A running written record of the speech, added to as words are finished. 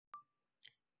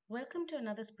Welcome to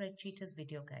another Spreadsheeters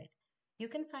video guide. You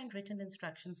can find written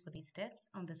instructions for these steps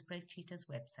on the Spreadsheeters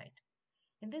website.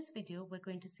 In this video, we're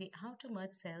going to see how to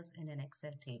merge cells in an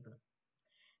Excel table.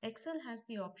 Excel has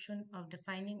the option of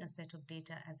defining a set of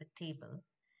data as a table,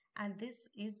 and this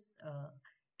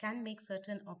can make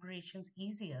certain operations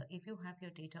easier if you have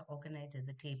your data organized as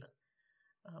a table.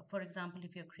 For example,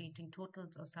 if you're creating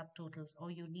totals or subtotals,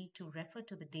 or you need to refer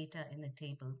to the data in a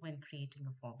table when creating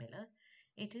a formula,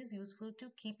 it is useful to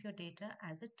keep your data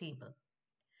as a table.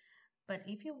 But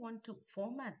if you want to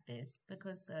format this,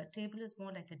 because a table is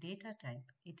more like a data type,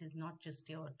 it is not just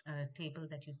your table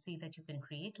that you see that you can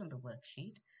create on the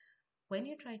worksheet. When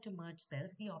you try to merge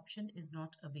cells, the option is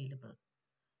not available.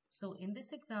 So in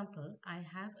this example, I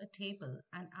have a table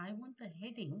and I want the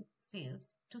heading sales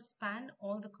to span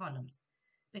all the columns,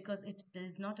 because it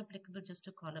is not applicable just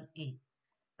to column A.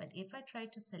 But if I try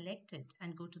to select it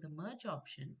and go to the merge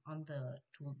option on the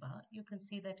toolbar, you can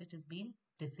see that it has been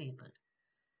disabled.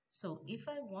 So if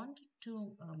I want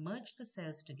to merge the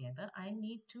cells together, I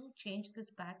need to change this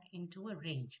back into a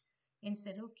range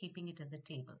instead of keeping it as a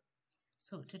table.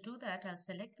 So to do that, I'll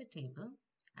select the table,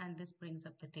 and this brings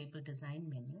up the table design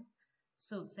menu.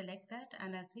 So select that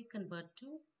and I'll say convert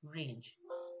to range.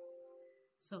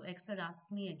 So Excel asks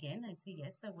me again, I say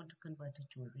yes, I want to convert it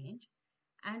to a range.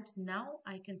 And now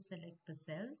I can select the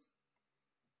cells,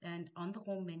 and on the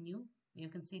home menu, you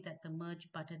can see that the merge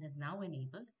button is now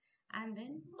enabled, and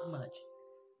then merge.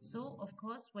 So of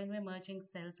course, when we're merging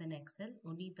cells in Excel,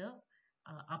 only the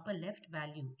upper left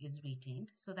value is retained.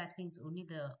 So that means only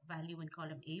the value in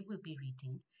column A will be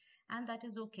retained. And that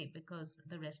is okay because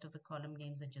the rest of the column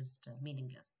names are just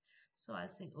meaningless. So I'll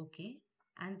say okay,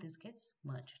 and this gets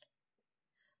merged.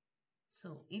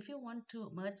 So if you want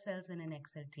to merge cells in an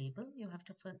Excel table, you have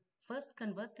to first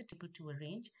convert the table to a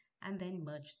range and then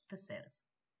merge the cells.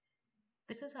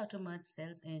 This is how to merge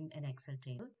cells in an Excel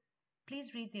table.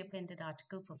 Please read the appended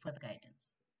article for further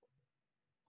guidance.